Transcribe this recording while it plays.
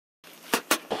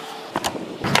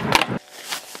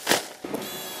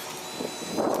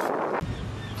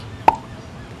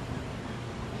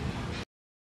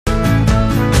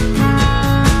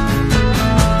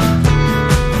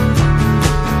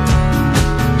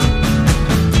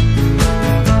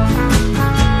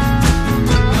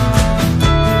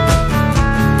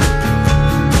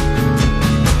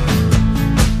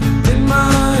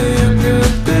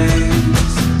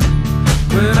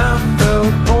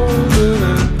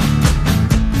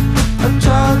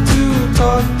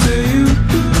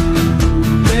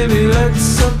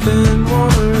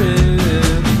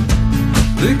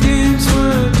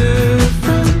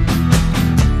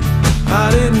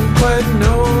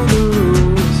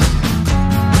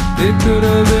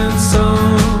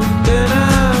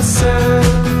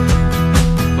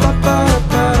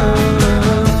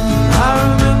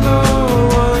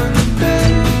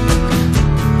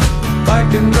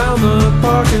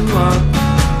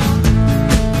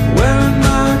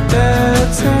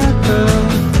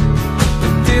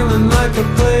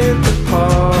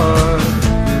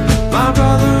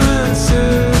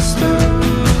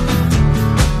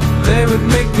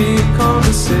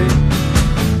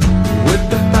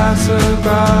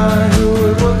passerby who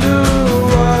would wonder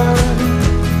why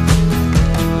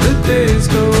the days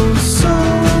go so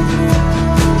long.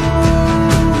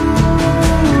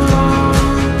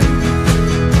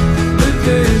 The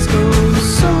days go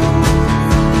so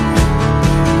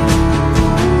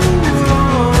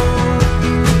long.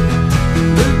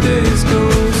 The days go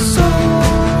so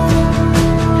long.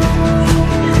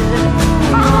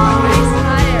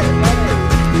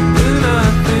 Then I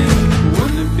think,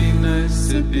 wouldn't it be nice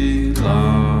to be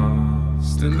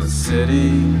lost in the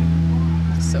city?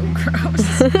 So gross.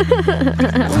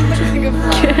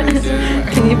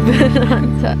 Can you put it on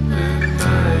top?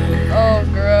 Oh,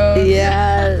 gross.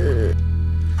 Yeah.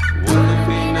 Wouldn't it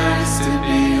be nice to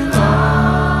be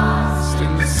lost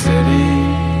in the city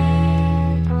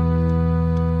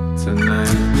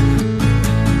tonight?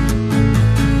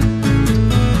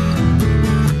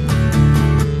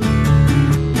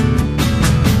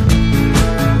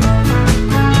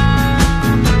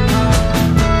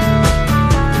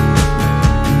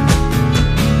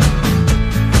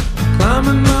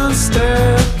 Climbing the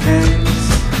staircase,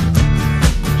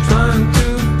 trying to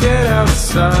get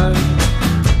outside,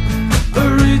 but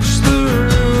reach the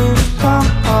rooftop.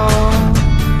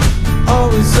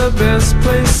 Always the best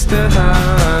place to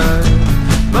hide.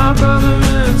 My brother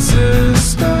and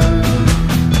sister,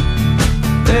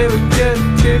 they would get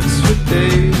kicks for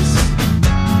days,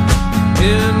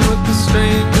 in what the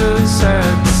strangers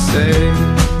had to say.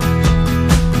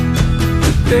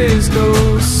 The days go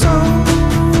so